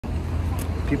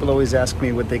People always ask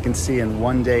me what they can see in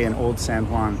one day in Old San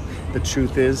Juan. The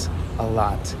truth is, a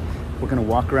lot. We're gonna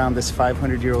walk around this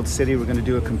 500-year-old city. We're gonna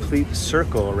do a complete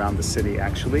circle around the city,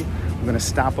 actually. We're gonna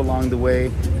stop along the way.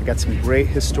 We got some great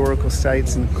historical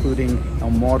sites, including El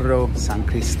Morro, San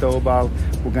Cristobal.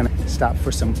 We're gonna stop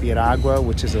for some piragua,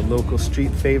 which is a local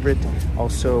street favorite.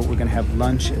 Also, we're gonna have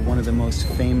lunch at one of the most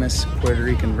famous Puerto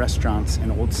Rican restaurants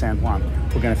in Old San Juan.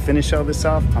 We're gonna finish all this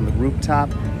off on the rooftop,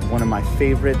 one of my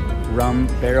favorite rum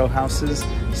barrel houses.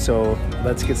 So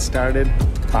let's get started.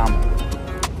 Vamos.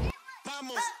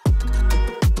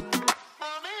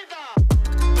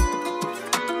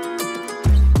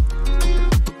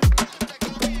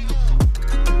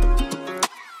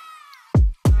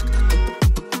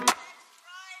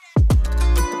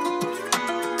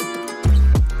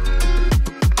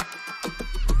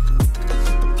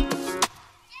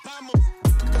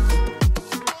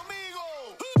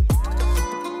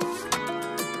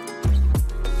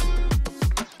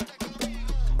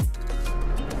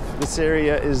 This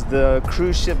area is the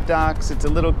cruise ship docks. It's a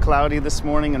little cloudy this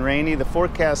morning and rainy. The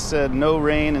forecast said no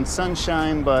rain and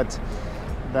sunshine, but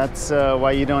that's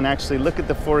why you don't actually look at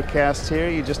the forecast here.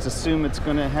 You just assume it's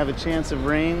going to have a chance of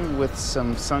rain with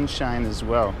some sunshine as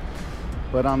well.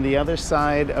 But on the other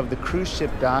side of the cruise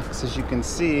ship docks, as you can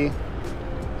see,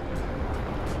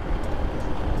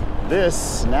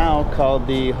 this, now called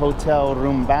the Hotel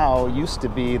Rumbao, used to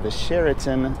be the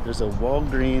Sheraton. There's a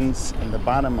Walgreens in the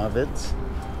bottom of it.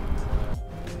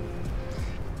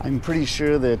 I'm pretty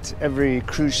sure that every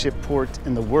cruise ship port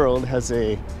in the world has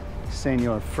a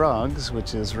Senor Frogs,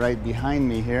 which is right behind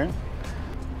me here.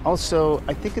 Also,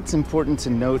 I think it's important to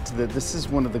note that this is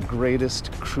one of the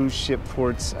greatest cruise ship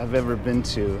ports I've ever been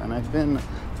to. And I've been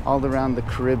all around the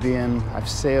Caribbean. I've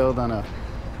sailed on a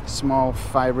small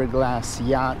fiberglass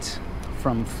yacht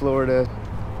from Florida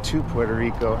to Puerto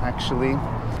Rico, actually.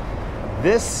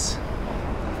 This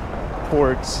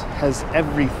port has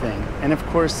everything, and of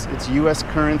course it's US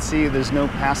currency. There's no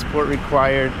passport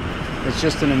required. It's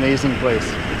just an amazing place.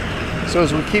 So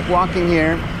as we keep walking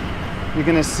here, you're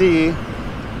gonna see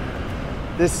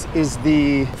this is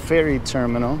the ferry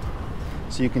terminal.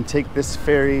 So you can take this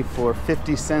ferry for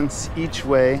 50 cents each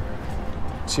way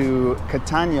to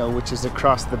Catania, which is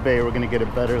across the bay. We're gonna get a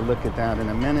better look at that in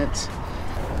a minute.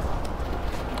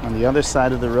 On the other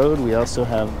side of the road, we also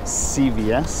have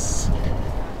CVS,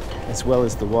 as well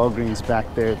as the Walgreens back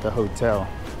there at the hotel.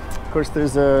 Of course,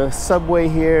 there's a subway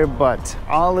here, but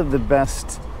all of the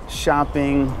best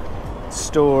shopping,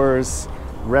 stores,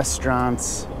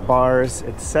 restaurants, bars,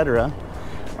 etc.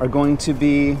 are going to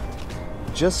be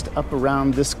just up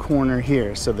around this corner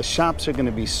here. So the shops are going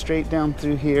to be straight down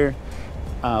through here,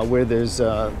 where there's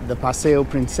the Paseo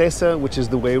Princesa, which is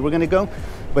the way we're going to go.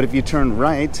 But if you turn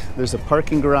right, there's a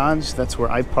parking garage. That's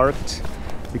where I parked,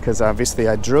 because obviously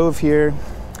I drove here.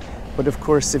 But of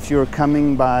course, if you're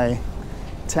coming by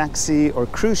taxi or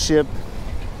cruise ship,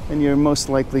 then you're most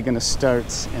likely going to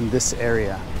start in this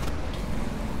area.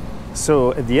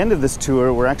 So at the end of this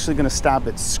tour, we're actually going to stop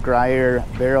at Scryer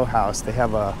Barrel House. They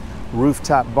have a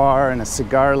rooftop bar and a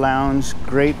cigar lounge,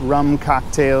 great rum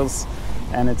cocktails,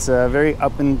 and it's a very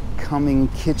up-and-coming,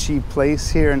 kitschy place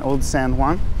here in Old San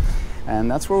Juan. And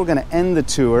that's where we're going to end the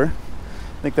tour.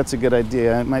 I think that's a good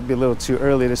idea. It might be a little too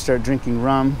early to start drinking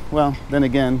rum. Well, then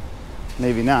again,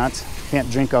 maybe not.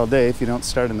 Can't drink all day if you don't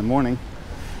start in the morning.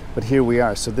 But here we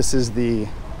are. So this is the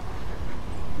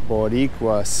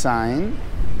Boricua sign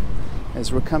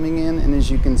as we're coming in. And as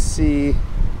you can see,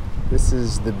 this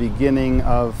is the beginning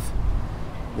of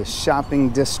the shopping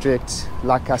district,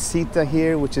 La Casita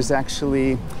here, which is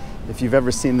actually, if you've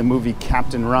ever seen the movie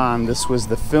Captain Ron, this was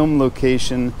the film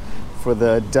location for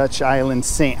the Dutch island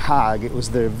St. Haag. It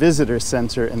was their visitor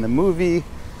center in the movie.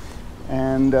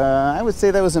 And I would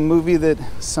say that was a movie that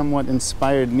somewhat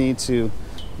inspired me to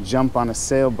jump on a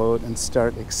sailboat and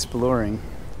start exploring.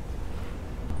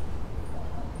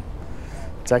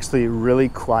 It's actually really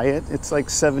quiet. It's like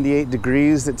 78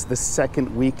 degrees. It's the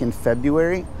second week in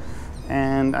February.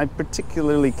 And I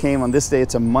particularly came on this day.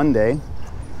 It's a Monday.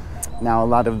 Now, a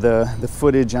lot of the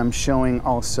footage I'm showing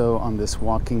also on this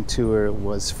walking tour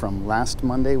was from last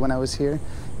Monday when I was here.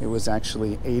 It was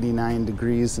actually 89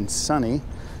 degrees and sunny.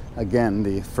 Again,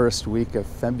 the first week of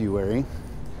February.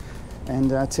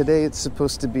 And today it's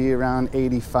supposed to be around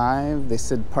 85. They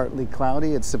said partly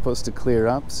cloudy. It's supposed to clear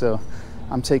up. So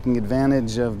I'm taking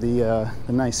advantage of the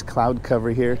nice cloud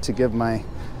cover here to give my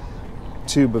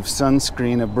tube of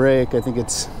sunscreen a break. I think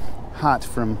it's hot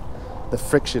from the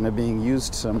friction of being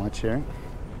used so much here.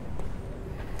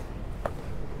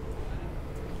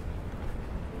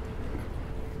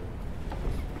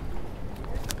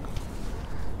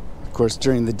 Of course,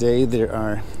 during the day, there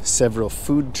are several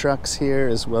food trucks here,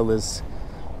 as well as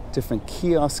different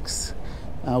kiosks.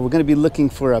 We're going to be looking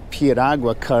for a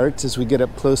piragua cart as we get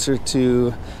up closer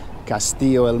to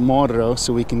Castillo del Morro,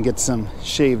 so we can get some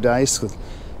shaved ice with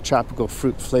tropical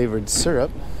fruit flavored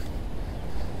syrup.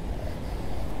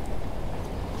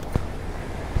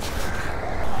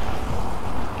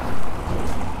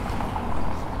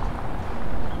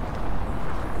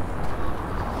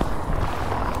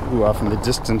 Ooh, off in the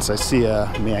distance I see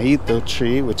a meaito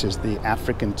tree, which is the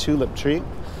African tulip tree.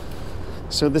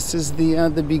 So this is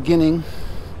the beginning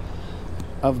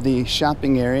of the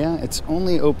shopping area. It's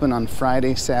only open on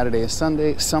Friday, Saturday,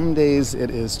 Sunday. Some days it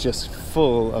is just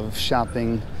full of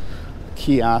shopping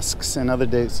kiosks, and other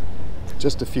days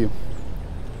just a few.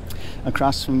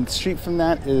 Across from the street from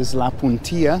that is La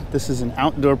Puntilla. This is an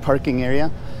outdoor parking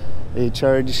area. They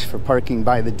charge for parking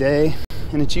by the day,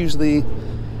 and it's usually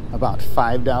about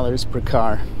 $5 per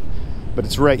car. But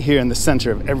it's right here in the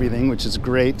center of everything, which is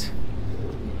great.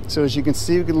 So as you can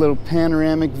see, we get a little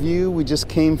panoramic view. We just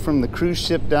came from the cruise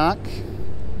ship dock.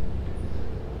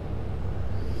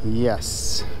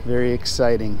 Yes, very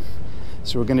exciting.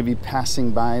 So we're going to be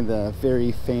passing by the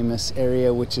very famous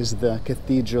area, which is the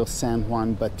Cathedral San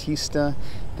Juan Bautista.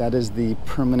 That is the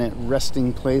permanent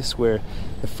resting place where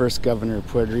the first governor of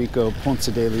Puerto Rico, Ponce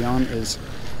de Leon, is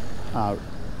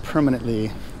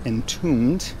permanently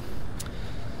entombed.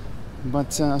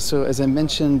 But so as I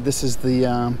mentioned, this is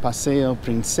the Paseo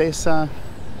Princesa.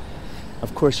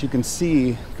 Of course, you can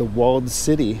see the walled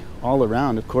city all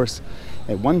around. Of course,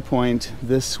 at one point,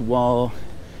 this wall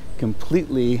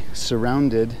completely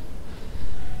surrounded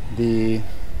the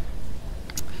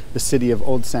city of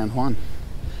Old San Juan.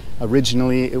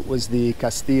 Originally, it was the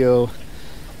Castillo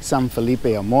San Felipe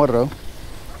del Morro,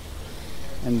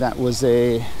 and that was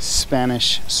a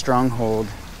Spanish stronghold,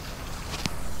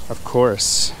 of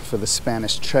course, for the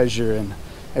Spanish treasure and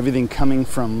everything coming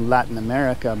from Latin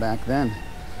America back then.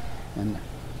 And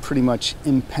pretty much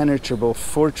impenetrable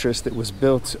fortress that was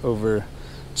built over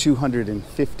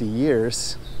 250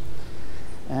 years.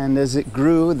 And as it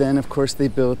grew, then of course they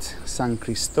built San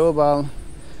Cristobal,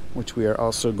 which we are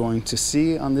also going to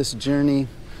see on this journey.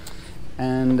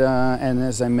 And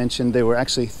as I mentioned, there were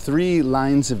actually 3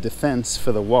 lines of defense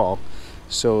for the wall.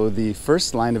 So the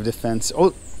first line of defense,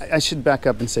 I should back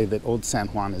up and say that Old San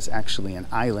Juan is actually an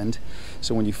island.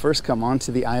 So when you first come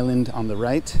onto the island on the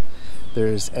right,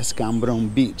 there's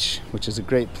Escambron Beach, which is a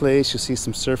great place. You'll see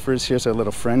some surfers. Here's our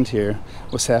little friend here.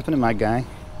 What's happening, my guy?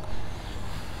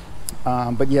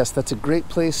 But yes, that's a great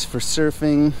place for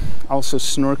surfing, also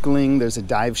snorkeling. There's a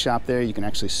dive shop there. You can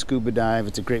actually scuba dive.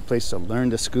 It's a great place to learn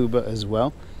to scuba as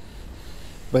well.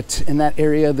 But in that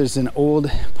area, there's an old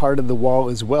part of the wall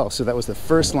as well. So that was the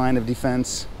first line of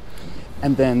defense.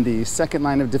 And then the second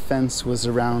line of defense was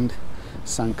around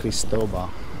San Cristobal.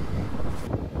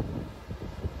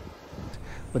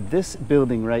 But this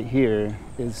building right here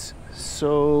is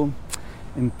so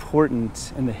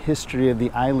important in the history of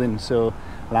the island. So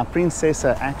La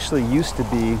Princesa actually used to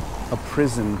be a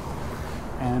prison.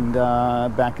 And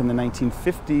back in the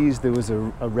 1950s, there was a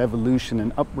revolution,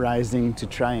 an uprising to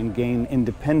try and gain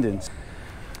independence.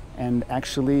 And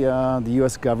actually, the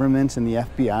U.S. government and the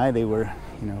FBI, they were,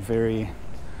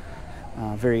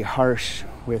 very harsh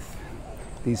with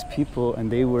these people,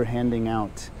 and they were handing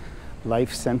out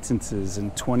life sentences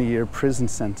and 20-year prison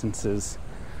sentences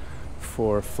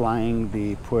for flying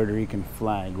the Puerto Rican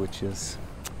flag, which is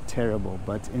terrible.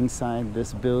 But inside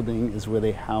this building is where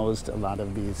they housed a lot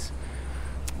of these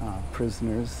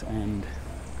prisoners. And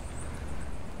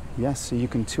yes, so you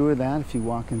can tour that if you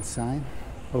walk inside.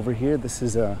 Over here, this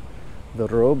is the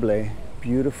roble,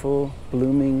 beautiful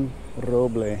blooming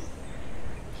roble.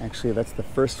 Actually, that's the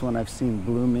first one I've seen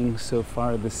blooming so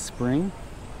far this spring.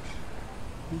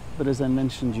 But as I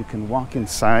mentioned, you can walk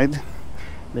inside.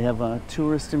 They have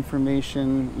tourist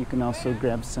information. You can also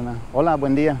grab some. Hola,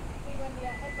 buen día.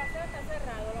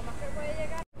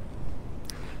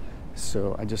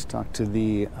 So I just talked to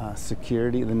the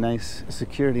security, the nice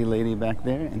security lady back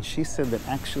there, and she said that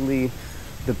actually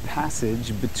the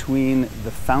passage between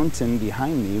the fountain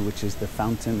behind me, which is the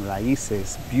Fountain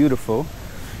Raíces, beautiful.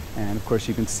 And of course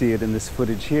you can see it in this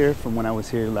footage here from when I was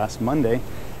here last Monday.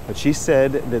 But she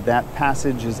said that that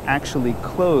passage is actually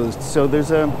closed. So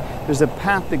there's a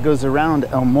path that goes around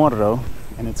El Morro,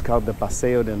 and it's called the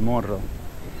Paseo del Morro.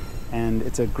 And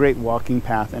it's a great walking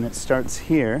path, and it starts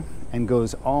here and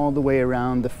goes all the way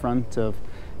around the front of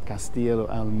Castillo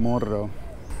del Morro.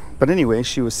 But anyway,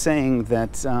 she was saying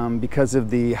that because of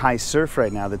the high surf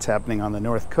right now that's happening on the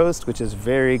north coast, which is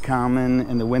very common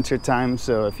in the winter time,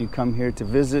 so if you come here to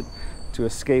visit, to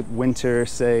escape winter,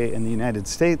 say in the United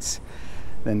States,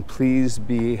 then please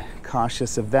be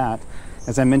cautious of that.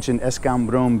 As I mentioned,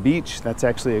 Escambron Beach, that's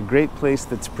actually a great place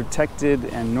that's protected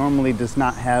and normally does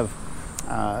not have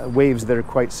waves that are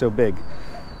quite so big.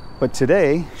 But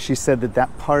today, she said that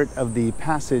that part of the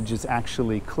passage is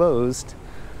actually closed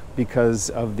because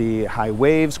of the high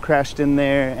waves crashed in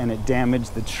there and it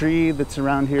damaged the tree that's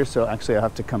around here. So actually I'll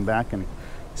have to come back and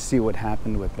see what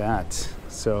happened with that.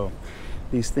 So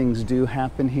these things do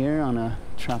happen here on a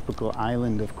tropical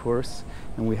island, of course,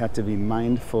 and we have to be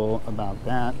mindful about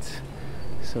that.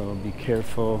 So be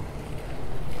careful,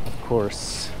 of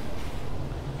course,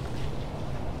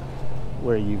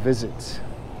 where you visit,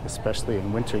 especially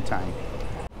in wintertime.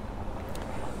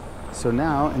 So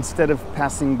now, instead of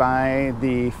passing by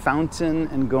the fountain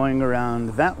and going around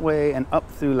that way and up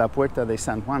through La Puerta de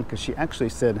San Juan, because she actually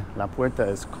said La Puerta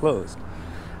is closed,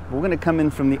 we're going to come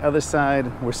in from the other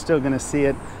side. We're still going to see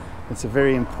it. It's a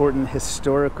very important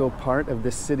historical part of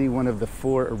this city, one of the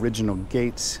 4 original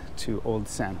gates to Old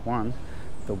San Juan,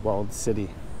 the walled city.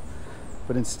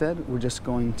 But instead, we're just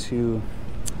going to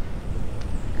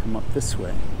come up this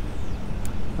way.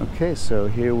 Okay, so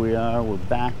here we are. We're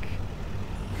back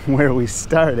where we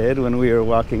started when we were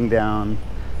walking down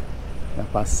the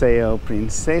Paseo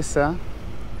Princesa.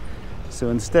 So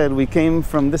instead we came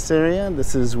from this area.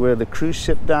 This is where the cruise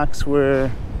ship docks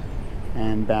were,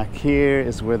 and back here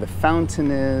is where the fountain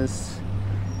is,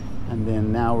 and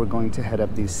then now we're going to head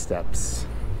up these steps.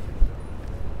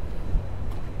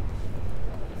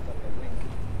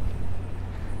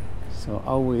 So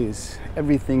always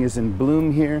everything is in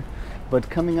bloom here. But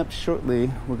coming up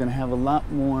shortly, we're going to have a lot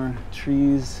more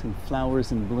trees and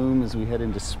flowers in bloom as we head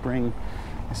into spring,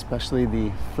 especially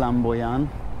the flamboyant,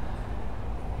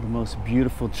 the most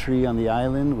beautiful tree on the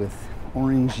island with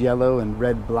orange, yellow, and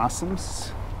red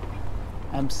blossoms.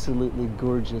 Absolutely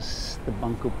gorgeous, the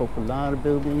Banco Popular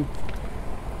building.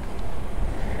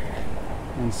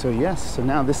 And so yes, so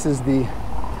now this is the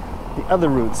other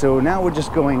route. So now we're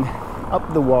just going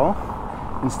up the wall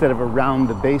instead of around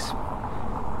the base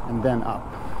and then up.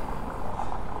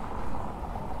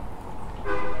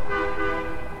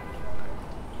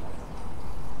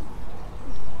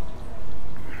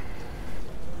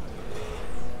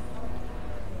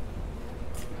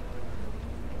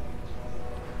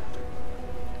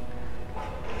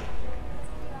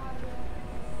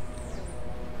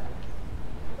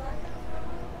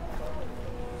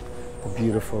 The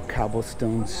beautiful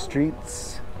cobblestone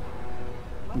streets,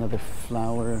 another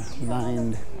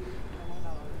flower-lined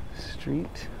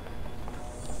street.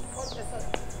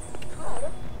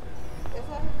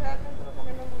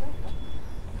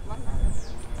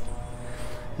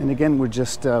 And again, we're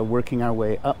just working our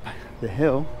way up the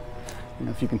hill. I don't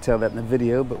know if you can tell that in the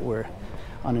video, but we're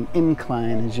on an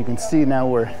incline. As you can see now,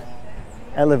 we're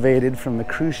elevated from the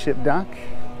cruise ship dock.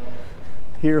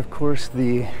 Here, of course,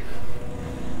 the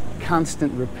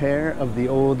constant repair of the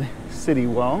old city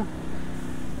wall,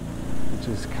 which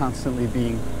is constantly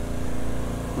being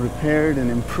repaired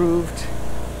and improved.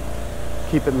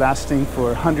 Keep it lasting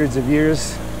for hundreds of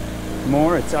years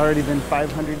more. It's already been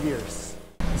 500 years.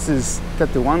 This is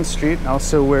Tetuan Street,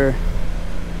 also where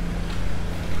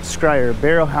Scryer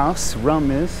Barrel House rum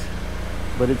is,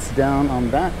 but it's down on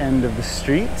that end of the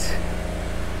street.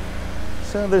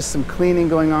 So there's some cleaning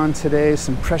going on today,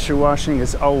 some pressure washing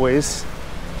as always.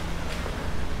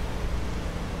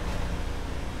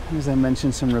 As I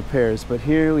mentioned, some repairs, but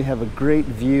here we have a great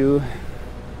view.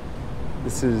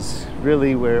 This is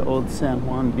really where Old San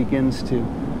Juan begins to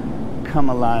come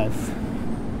alive.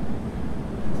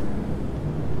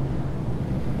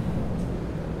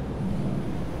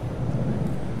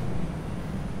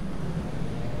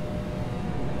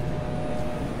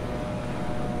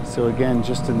 So again,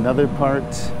 just another part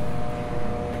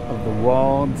of the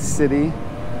walled city.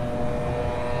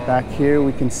 Back here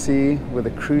we can see where the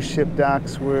cruise ship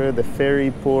docks were, the ferry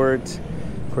port.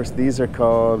 Of course, these are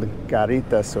called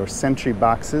garitas, or sentry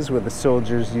boxes, where the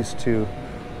soldiers used to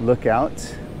look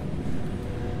out.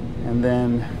 And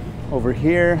then over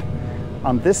here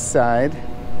on this side,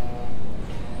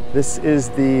 this is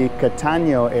the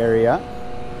Catano area.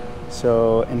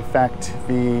 So in fact,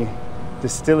 the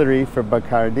distillery for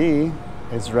Bacardi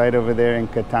is right over there in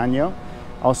Catano.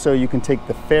 Also, you can take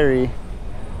the ferry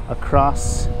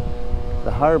across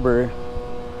the harbor,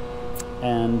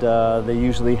 and they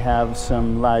usually have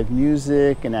some live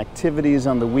music and activities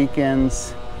on the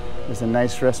weekends. There's a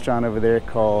nice restaurant over there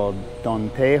called Don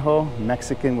Tejo,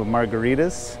 Mexican with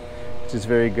margaritas, which is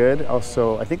very good.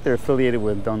 Also, I think they're affiliated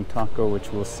with Don Taco,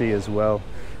 which we'll see as well,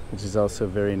 which is also a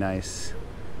very nice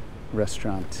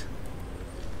restaurant.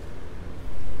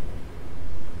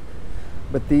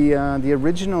 But the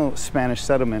original Spanish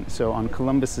settlement, so on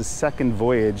Columbus's second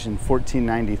voyage in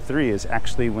 1493, is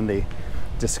actually when they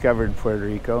discovered Puerto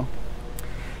Rico.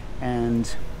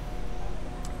 And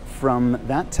from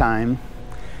that time,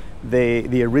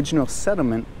 the original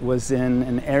settlement was in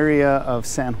an area of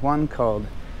San Juan called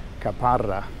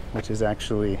Caparra, which is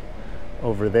actually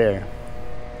over there.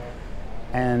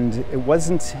 And it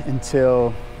wasn't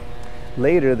until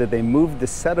later that they moved the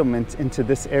settlement into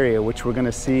this area, which we're going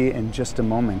to see in just a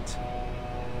moment.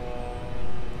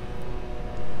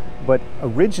 But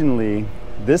originally,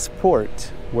 this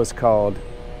port was called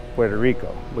Puerto Rico,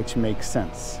 which makes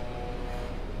sense.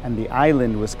 And the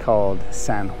island was called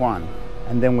San Juan.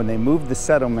 And then when they moved the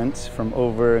settlement from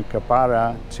over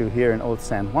Caparra to here in Old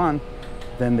San Juan,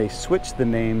 then they switched the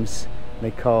names.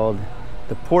 They called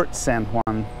the port San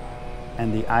Juan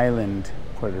and the island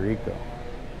Puerto Rico.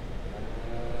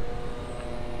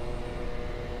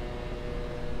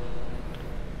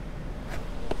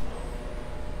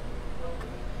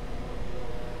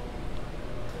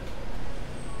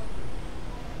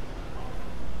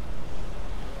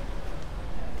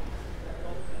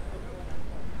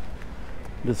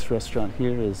 This restaurant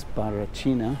here is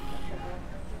Barrachina.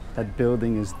 That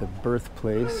building is the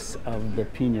birthplace of the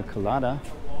Pina Colada.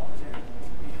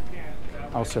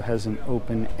 Also has an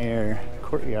open air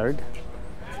courtyard.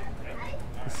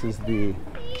 This is the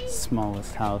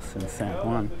smallest house in San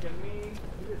Juan.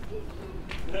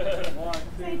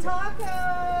 Say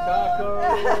tacos!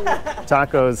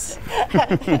 Tacos!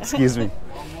 Excuse me.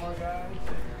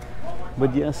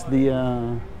 But yes,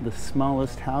 the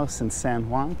smallest house in San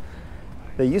Juan.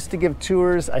 They used to give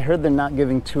tours. I heard they're not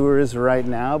giving tours right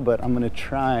now, but I'm going to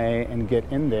try and get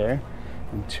in there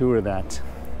and tour that.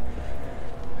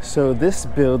 So this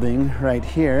building right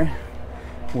here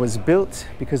was built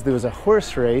because there was a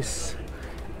horse race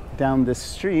down this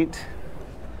street,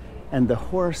 and the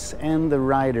horse and the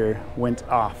rider went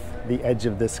off the edge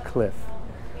of this cliff.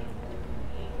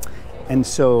 And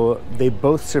so they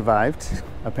both survived,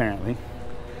 apparently.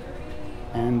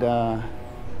 And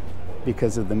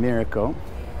because of the miracle.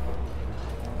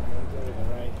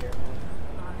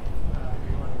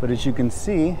 But as you can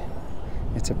see,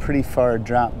 it's a pretty far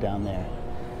drop down there.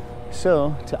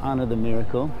 So, to honor the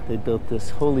miracle, they built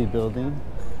this holy building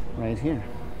right here.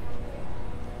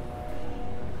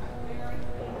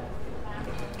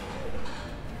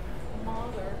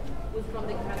 Mother was from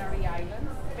the Canary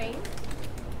Islands, Spain,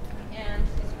 and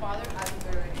his father,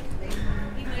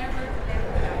 he never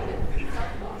left the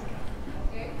island.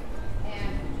 Okay?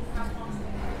 And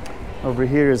Over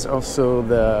here is also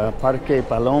the Parque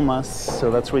Palomas, so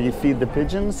that's where you feed the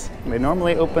pigeons. They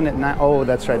normally open at 9. Oh,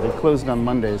 that's right, they're closed on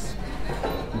Mondays.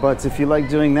 But if you like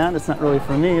doing that, it's not really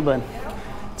for me, but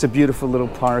it's a beautiful little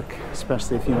park,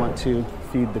 especially if you want to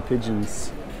feed the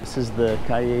pigeons. This is the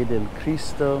Calle del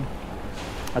Cristo.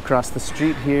 Across the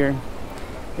street here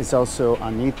is also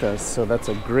Anita's, so that's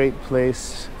a great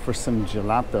place for some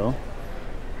gelato.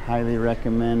 Highly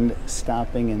recommend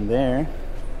stopping in there.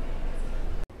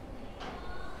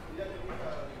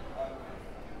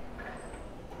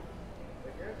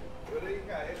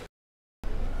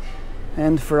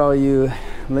 And for all you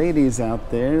ladies out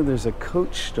there, there's a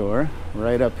Coach store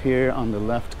right up here on the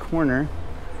left corner.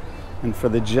 And for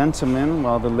the gentlemen,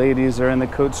 while the ladies are in the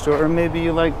Coach store, or maybe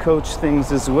you like Coach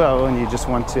things as well and you just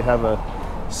want to have a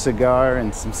cigar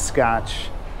and some scotch.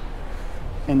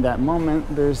 In that moment,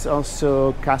 there's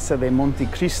also Casa de Monte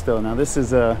Cristo. Now this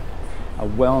is a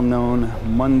well-known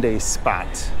Monday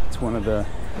spot. It's one of the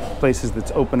places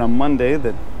that's open on Monday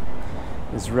that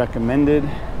is recommended.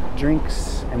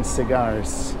 Drinks and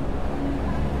cigars.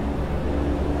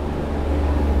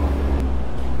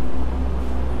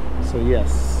 So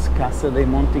yes, Casa de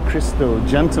Monte Cristo,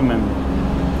 gentlemen,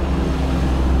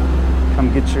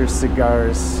 come get your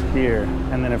cigars here.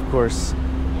 And then of course,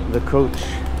 the Coach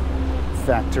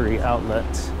factory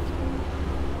outlet.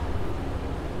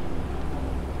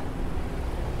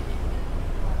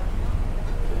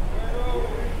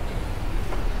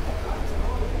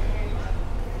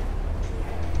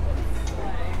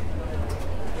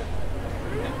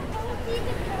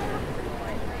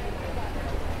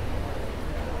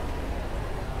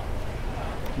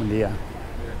 Buen día.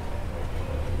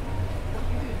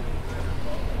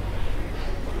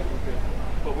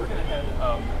 But we're gonna head.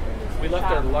 We left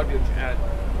our luggage at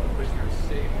Prisoner's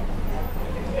Safe.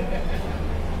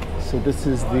 So this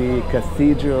is the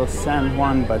Cathedral San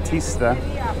Juan Bautista,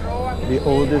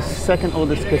 the second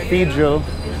oldest cathedral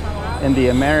in the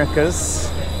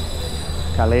Americas.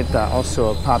 Caleta,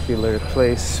 also a popular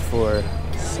place for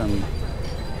some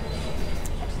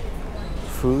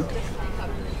food.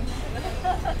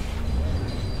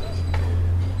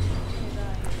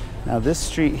 Now this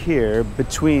street here,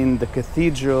 between the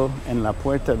cathedral and La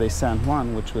Puerta de San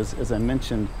Juan, which was, as I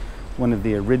mentioned, one of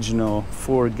the original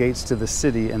 4 gates to the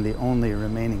city and the only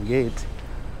remaining gate.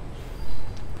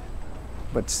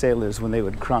 But sailors, when they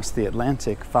would cross the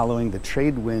Atlantic, following the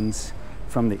trade winds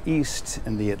from the east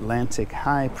and the Atlantic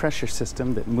high pressure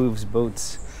system that moves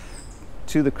boats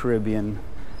to the Caribbean,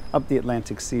 up the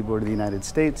Atlantic seaboard of the United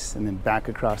States, and then back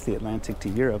across the Atlantic to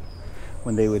Europe,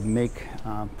 when they would make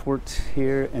port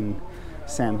here in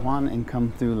San Juan and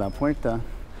come through La Puerta,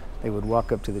 they would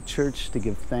walk up to the church to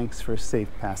give thanks for safe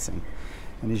passing.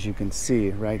 And as you can see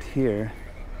right here,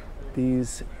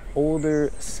 these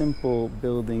older, simple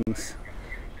buildings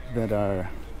that are,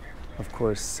 of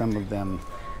course, some of them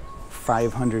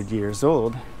 500 years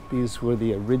old. These were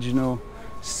the original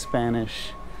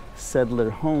Spanish settler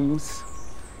homes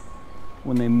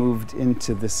when they moved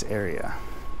into this area.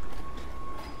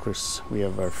 Of course, we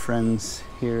have our friends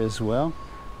here as well,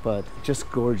 but just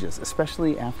gorgeous,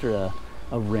 especially after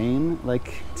a rain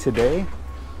like today.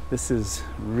 This is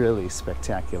really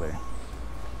spectacular.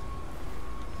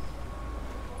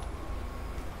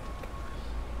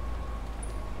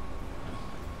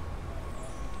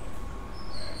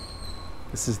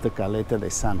 This is the Caleta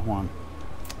de San Juan.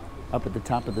 Up at the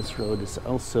top of this road is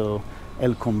also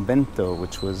El Convento,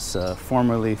 which was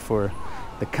formerly for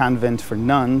the convent for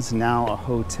nuns, now a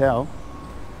hotel.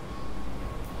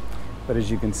 But as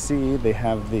you can see, they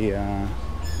have the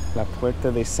La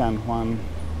Puerta de San Juan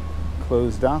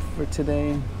closed off for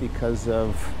today because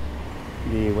of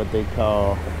the what they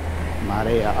call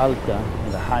marea alta,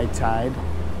 the high tide.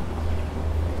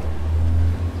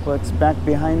 What's back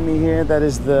behind me here, that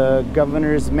is the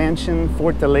governor's mansion,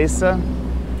 Fortaleza,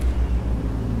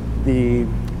 the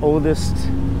oldest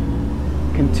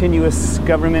continuous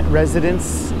government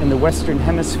residence in the Western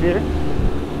Hemisphere.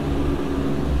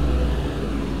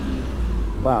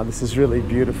 Wow, this is really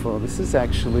beautiful. This is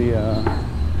actually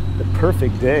the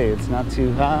perfect day. It's not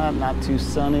too hot, not too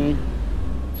sunny,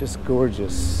 just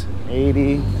gorgeous.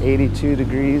 80, 82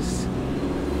 degrees.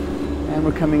 And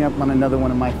we're coming up on another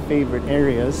one of my favorite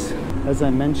areas. As I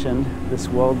mentioned, this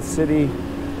walled city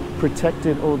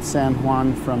protected Old San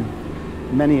Juan from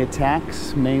many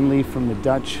attacks, mainly from the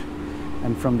Dutch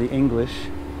and from the English.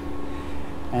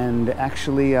 And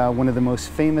actually one of the most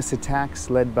famous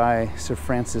attacks led by Sir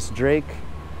Francis Drake,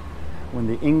 when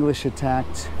the English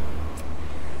attacked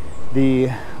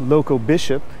the local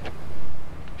bishop,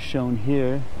 shown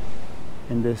here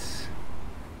in this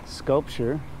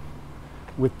sculpture,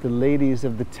 with the ladies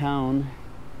of the town,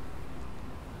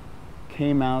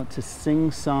 came out to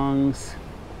sing songs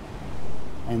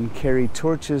and carry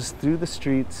torches through the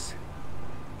streets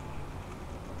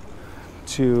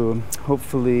to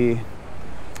hopefully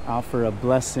offer a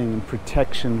blessing and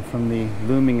protection from the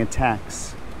looming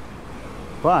attacks.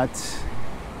 But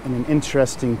in an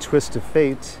interesting twist of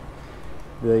fate,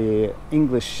 the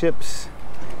English ships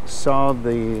saw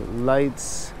the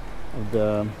lights of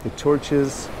the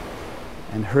torches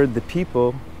and heard the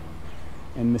people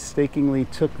and mistakenly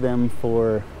took them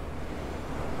for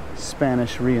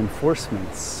Spanish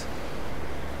reinforcements.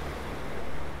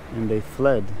 And they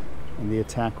fled and the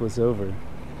attack was over.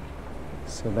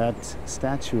 So that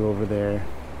statue over there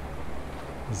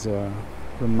is a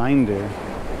reminder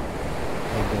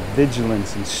of the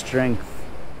vigilance and strength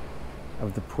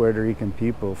of the Puerto Rican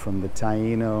people from the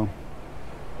Taíno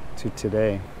to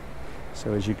today.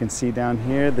 So as you can see down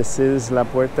here, this is La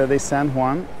Puerta de San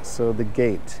Juan, so the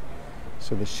gate.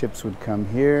 So the ships would come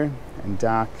here and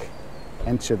dock,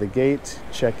 enter the gate,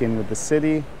 check in with the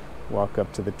city, walk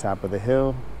up to the top of the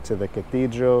hill, to the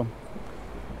cathedral,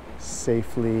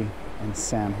 safely in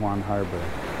San Juan Harbor.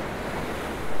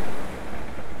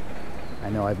 I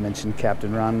know I've mentioned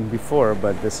Captain Ron before,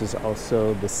 but this is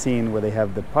also the scene where they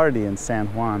have the party in San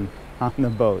Juan on the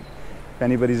boat. If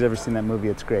anybody's ever seen that movie,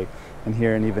 it's great. And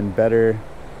here an even better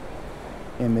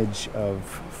image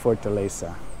of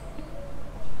Fortaleza.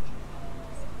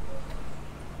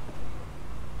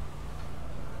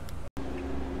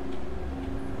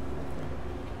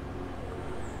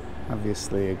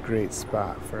 Obviously a great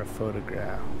spot for a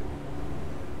photograph.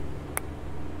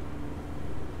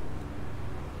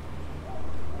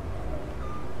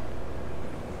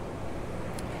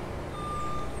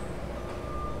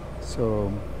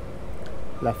 So,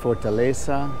 La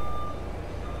Fortaleza.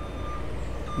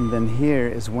 And then here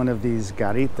is one of these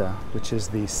garita, which is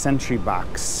the sentry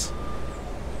box,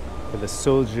 where the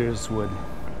soldiers would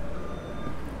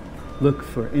look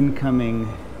for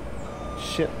incoming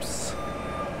ships.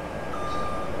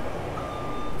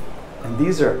 And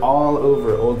these are all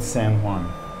over Old San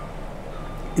Juan.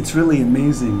 It's really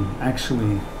amazing,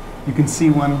 actually. You can see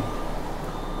one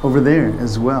over there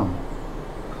as well.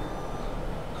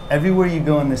 Everywhere you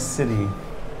go in this city,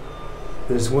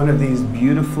 there's one of these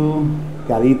beautiful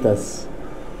caritas,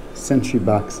 sentry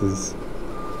boxes.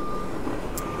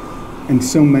 And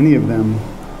so many of them,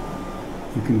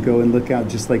 you can go and look out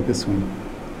just like this one.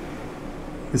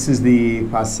 This is the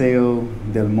Paseo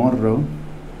del Morro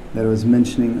that I was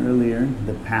mentioning earlier,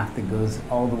 the path that goes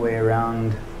all the way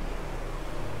around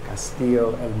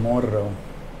Castillo el Morro.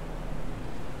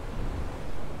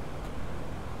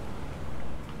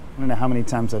 I don't know how many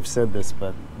times I've said this,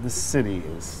 but this city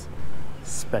is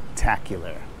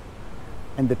spectacular.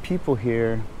 And the people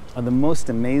here are the most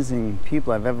amazing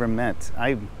people I've ever met.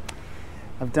 I've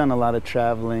done a lot of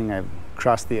traveling. I've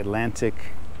crossed the Atlantic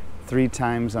 3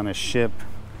 times on a ship.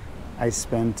 I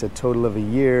spent a total of a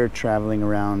year traveling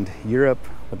around Europe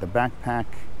with a backpack.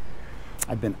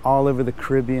 I've been all over the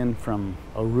Caribbean, from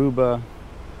Aruba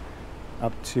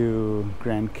up to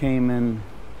Grand Cayman,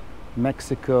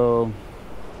 Mexico,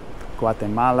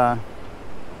 Guatemala.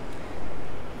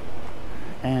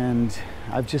 And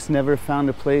I've just never found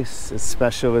a place as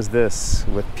special as this,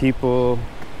 with people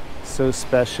so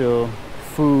special,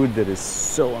 food that is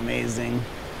so amazing.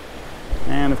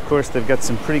 And of course, they've got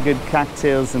some pretty good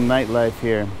cocktails and nightlife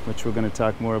here, which we're going to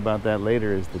talk more about that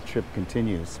later as the trip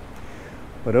continues.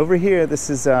 But over here, this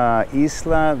is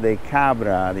Isla de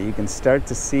Cabra that you can start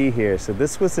to see here. So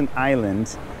this was an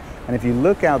island, and if you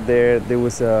look out there, there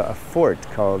was a fort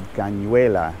called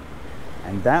Cañuela.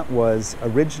 And that was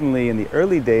originally in the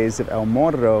early days of El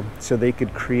Morro, so they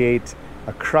could create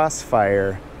a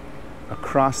crossfire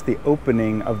across the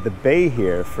opening of the bay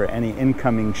here for any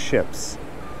incoming ships.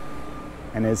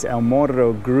 And as El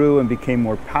Morro grew and became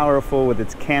more powerful with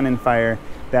its cannon fire,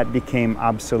 that became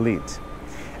obsolete.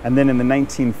 And then in the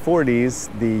 1940s,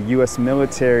 the US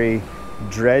military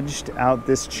dredged out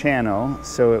this channel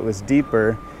so it was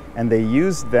deeper, and they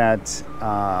used that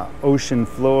ocean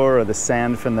floor or the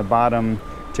sand from the bottom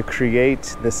to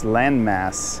create this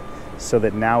landmass so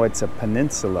that now it's a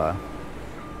peninsula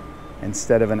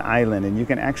instead of an island. And you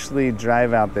can actually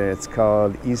drive out there. It's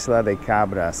called Isla de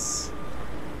Cabras.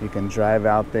 You can drive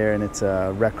out there, and it's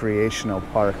a recreational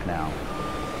park now.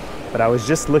 But I was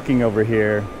just looking over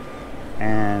here,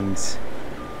 and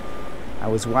I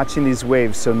was watching these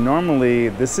waves. So normally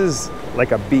this is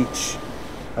like a beach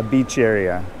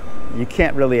area. You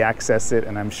can't really access it,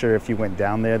 and I'm sure if you went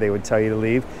down there, they would tell you to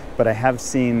leave. But I have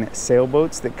seen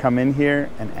sailboats that come in here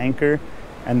and anchor,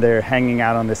 and they're hanging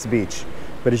out on this beach.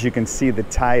 But as you can see, the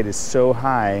tide is so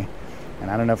high,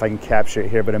 and I don't know if I can capture it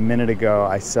here, but a minute ago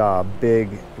I saw a big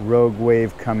rogue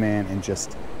wave come in and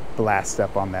just blast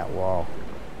up on that wall.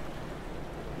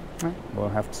 We'll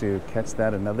have to catch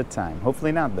that another time.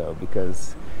 Hopefully not, though,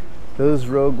 because those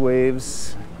rogue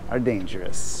waves are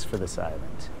dangerous for this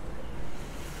island.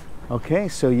 Okay,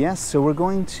 so yes, so we're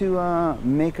going to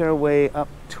make our way up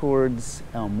towards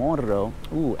El Morro.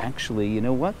 Ooh, actually, you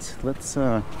know what? Let's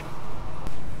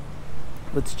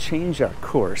change our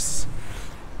course.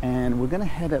 And we're gonna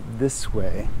head up this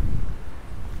way.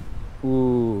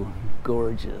 Ooh,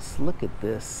 gorgeous. Look at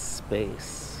this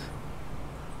space.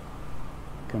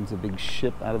 Comes a big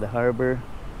ship out of the harbor.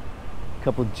 A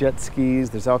couple jet skis.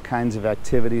 There's all kinds of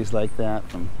activities like that,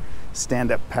 from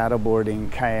stand-up paddleboarding,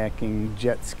 kayaking,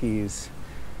 jet skis,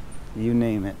 you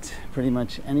name it. Pretty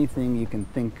much anything you can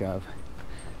think of.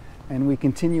 And we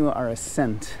continue our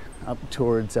ascent up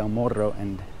towards El Morro,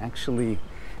 and actually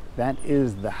that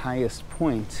is the highest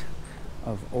point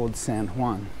of Old San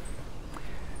Juan.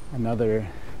 Another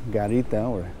garita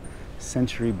or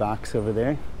sentry box over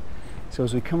there. So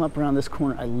as we come up around this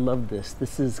corner, I love this.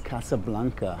 This is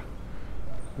Casablanca.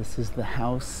 This is the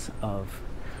house of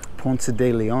Ponce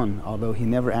de Leon, although he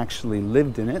never actually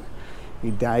lived in it.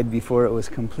 He died before it was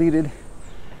completed,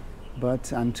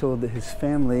 but I'm told that his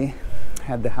family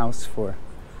had the house for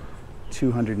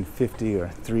 250 or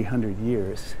 300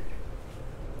 years.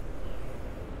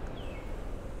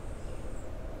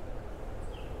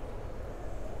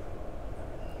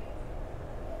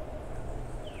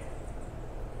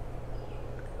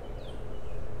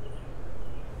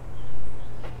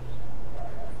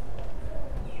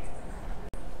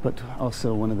 But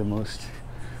also one of the most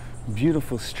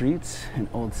beautiful streets in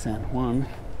Old San Juan.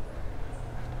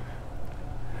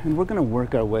 And we're gonna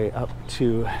work our way up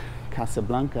to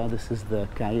Casablanca. This is the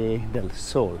Calle del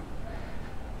Sol.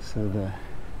 So the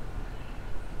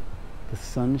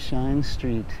Sunshine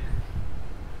Street.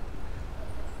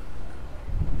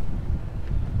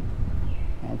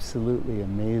 Absolutely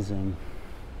amazing.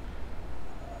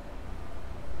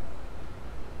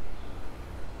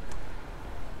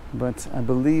 But I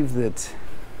believe that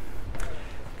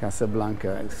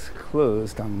Casablanca is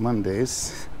closed on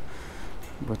Mondays,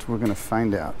 but we're gonna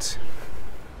find out.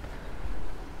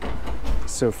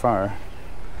 So far,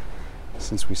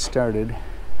 since we started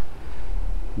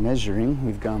measuring,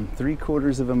 we've gone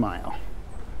 3/4 of a mile,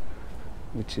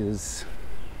 which is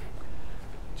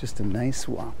just a nice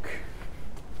walk.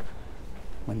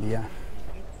 Buen día.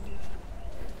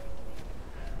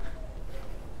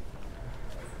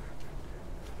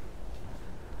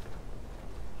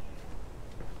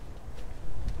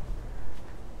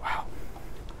 Wow.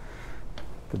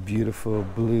 The beautiful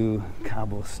blue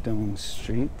cobblestone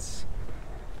streets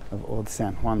of Old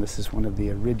San Juan. This is one of the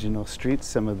original streets.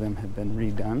 Some of them have been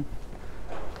redone,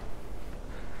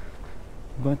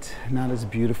 but not as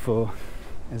beautiful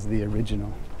as the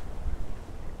original.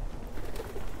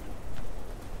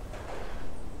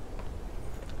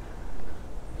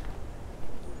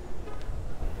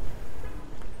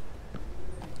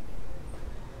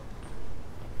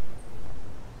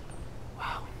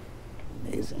 Wow,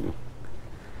 amazing.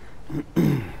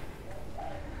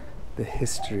 The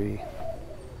history,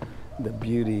 the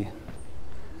beauty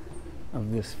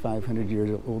of this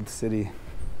 500-year-old city.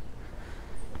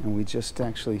 And we just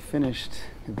actually finished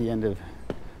at the end of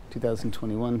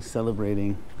 2021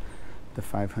 celebrating the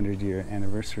 500-year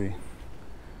anniversary.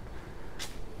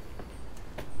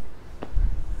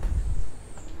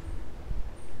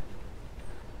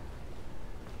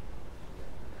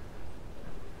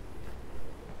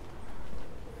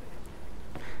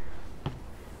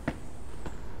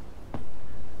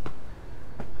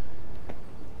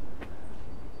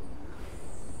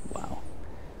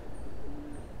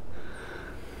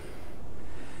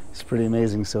 Pretty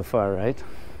amazing so far, right?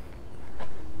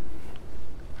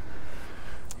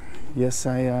 Yes,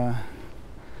 I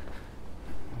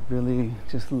really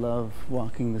just love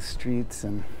walking the streets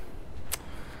and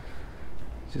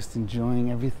just enjoying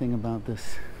everything about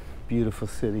this beautiful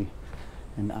city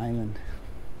and island.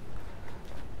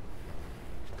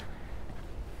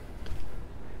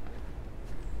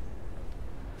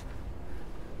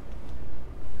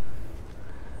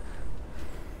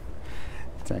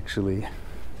 It's actually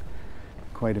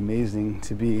quite amazing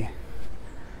to be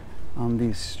on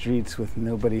these streets with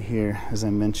nobody here. As I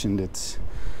mentioned, it's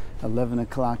 11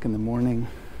 o'clock in the morning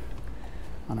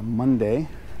on a Monday.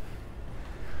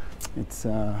 It's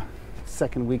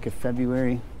second week of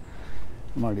February.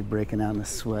 I'm already breaking out in a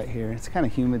sweat here. It's kind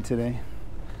of humid today,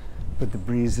 but the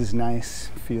breeze is nice,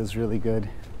 feels really good.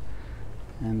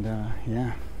 And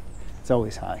yeah, it's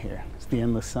always hot here. It's the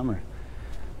endless summer,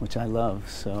 which I love,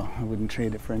 so I wouldn't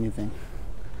trade it for anything.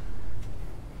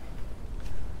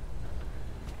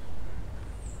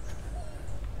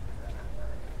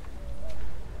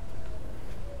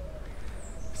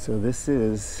 So this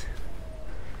is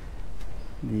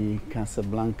the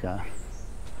Casablanca,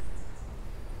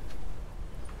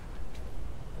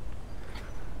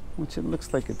 which it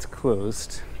looks like it's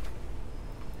closed.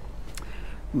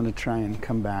 I'm going to try and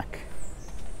come back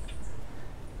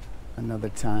another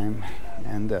time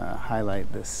and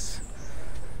highlight this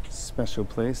special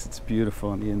place. It's beautiful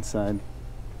on the inside,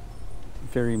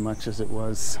 very much as it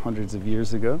was hundreds of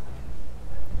years ago.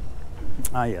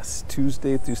 Ah yes,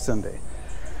 Tuesday through Sunday.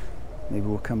 Maybe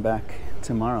we'll come back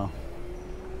tomorrow.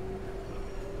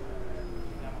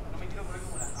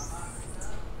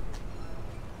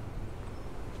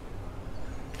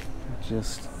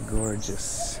 Just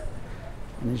gorgeous.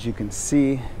 And as you can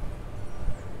see,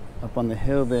 up on the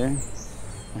hill there,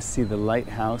 I see the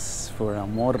lighthouse for El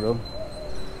Morro.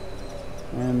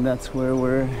 And that's where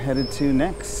we're headed to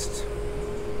next.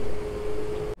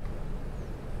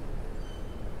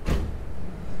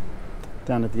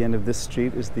 Down at the end of this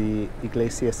street is the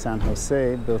Iglesia San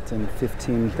Jose, built in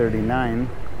 1539.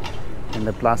 In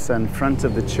the plaza in front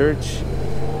of the church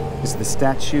is the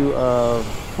statue of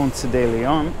Ponce de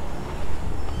Leon,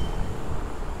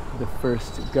 the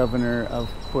first governor of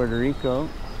Puerto Rico.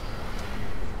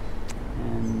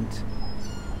 And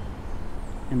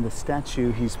in the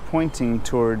statue, he's pointing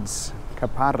towards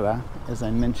Caparra, as I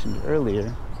mentioned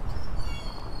earlier,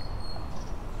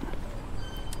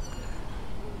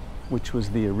 which was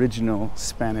the original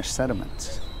Spanish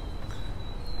settlement.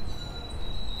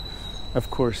 Of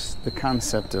course, the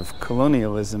concept of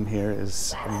colonialism here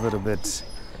is a little bit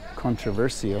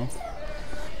controversial.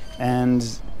 And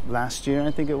last year,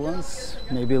 I think it was,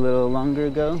 maybe a little longer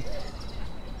ago,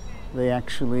 they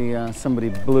actually, somebody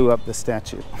blew up the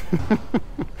statue.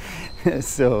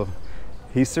 So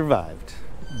he survived,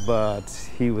 but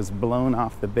he was blown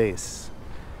off the base.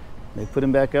 They put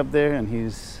him back up there, and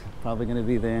he's probably going to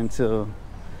be there until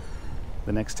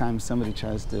the next time somebody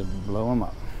tries to blow him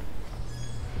up.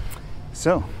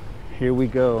 So here we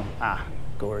go.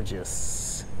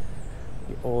 gorgeous.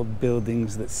 The old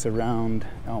buildings that surround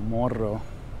El Morro.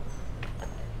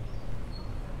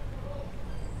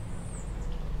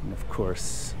 And of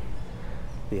course,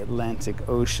 the Atlantic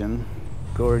Ocean.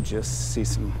 Gorgeous. See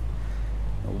some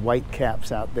white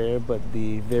caps out there, but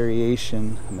the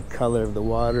variation and the color of the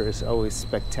water is always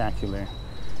spectacular.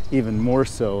 Even more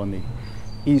so on the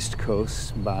East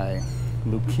Coast by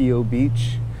Luquillo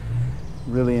Beach.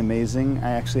 Really amazing.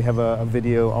 I actually have a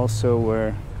video also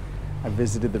where I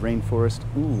visited the rainforest.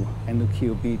 Ooh, and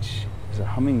Luquillo Beach. There's a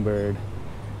hummingbird.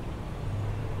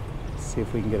 Let's see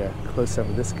if we can get a close-up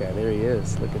of this guy. There he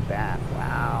is. Look at that.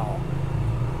 Wow.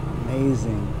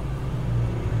 Amazing.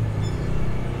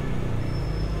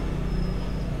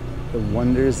 The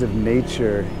wonders of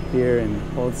nature here in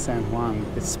Old San Juan.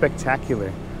 It's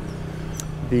spectacular.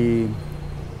 The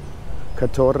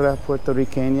Catorra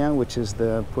puertorriqueña, which is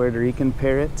the Puerto Rican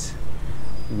parrot,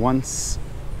 once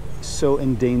so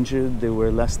endangered there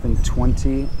were less than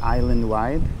 20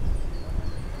 island-wide.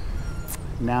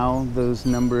 Now those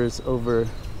numbers over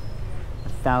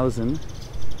 1,000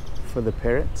 for the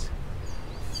parrot.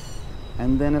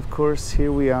 And then of course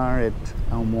here we are at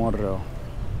El Morro.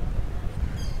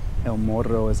 El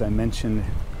Morro, as I mentioned,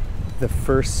 the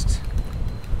first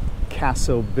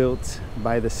castle built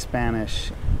by the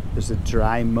Spanish. There's a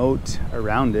dry moat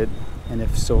around it, and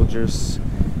if soldiers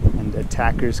and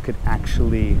attackers could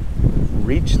actually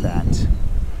reach that,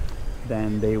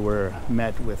 then they were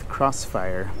met with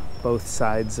crossfire, both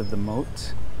sides of the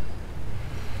moat.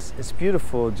 It's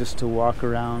beautiful just to walk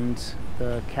around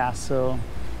the castle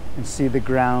and see the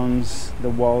grounds, the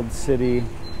walled city.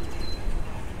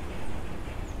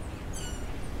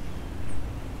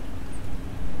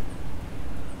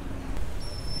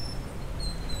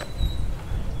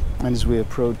 And as we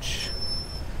approach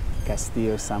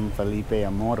Castillo San Felipe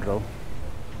Morro,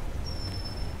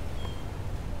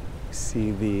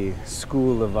 see the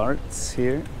School of Arts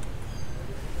here.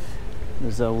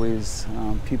 There's always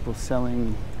people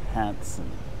selling hats and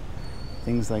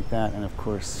things like that, and of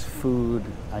course food,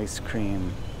 ice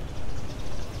cream,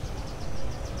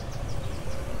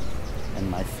 and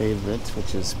my favorite,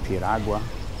 which is piragua.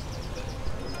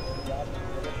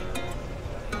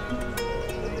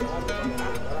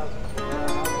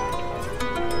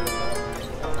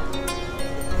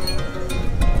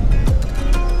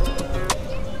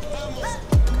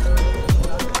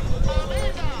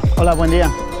 Hola, buen día.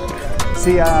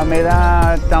 Sí, me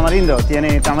da tamarindo.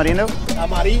 ¿Tiene tamarindo?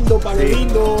 Tamarindo, palo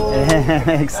lindo.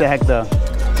 Exacto.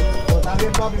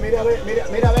 También, papi, mira, a ver,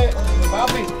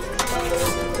 papi.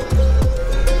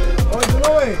 Oye, ¿tú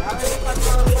lo ves?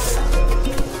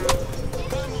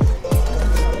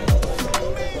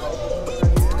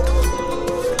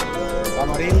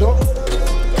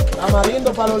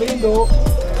 Tamarindo, palo lindo.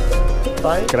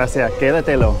 Bye. Gracias,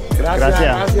 quédatelo.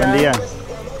 Gracias. Buen día.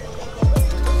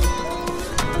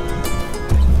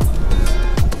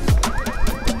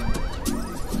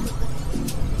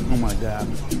 Oh my God,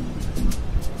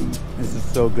 this is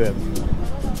so good.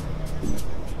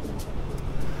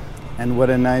 And what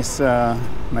a nice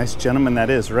gentleman that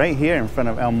is, right here in front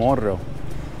of El Morro.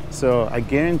 So I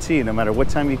guarantee no matter what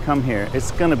time you come here,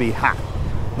 it's gonna be hot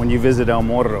when you visit El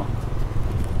Morro.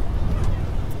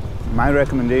 My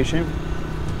recommendation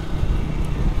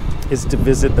is to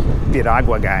visit the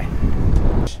piragua guy.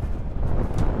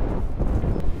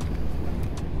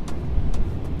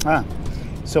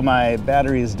 So my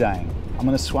battery is dying. I'm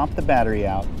gonna swap the battery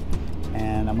out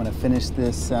and I'm gonna finish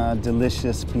this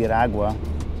delicious piragua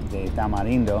de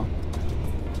tamarindo,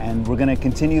 and we're gonna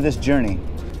continue this journey.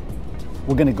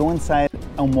 We're gonna go inside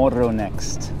El Morro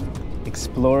next,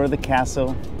 explore the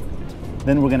castle,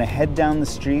 then we're gonna head down the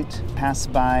street, pass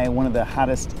by one of the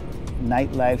hottest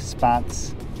nightlife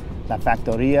spots, La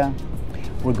Factoria.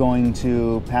 We're going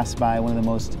to pass by one of the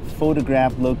most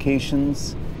photographed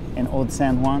locations in Old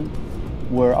San Juan.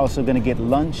 We're also going to get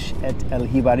lunch at El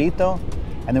Jibarito,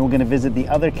 and then we're going to visit the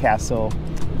other castle,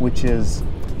 which is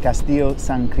Castillo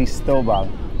San Cristobal.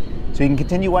 So you can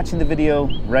continue watching the video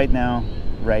right now,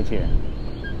 right here.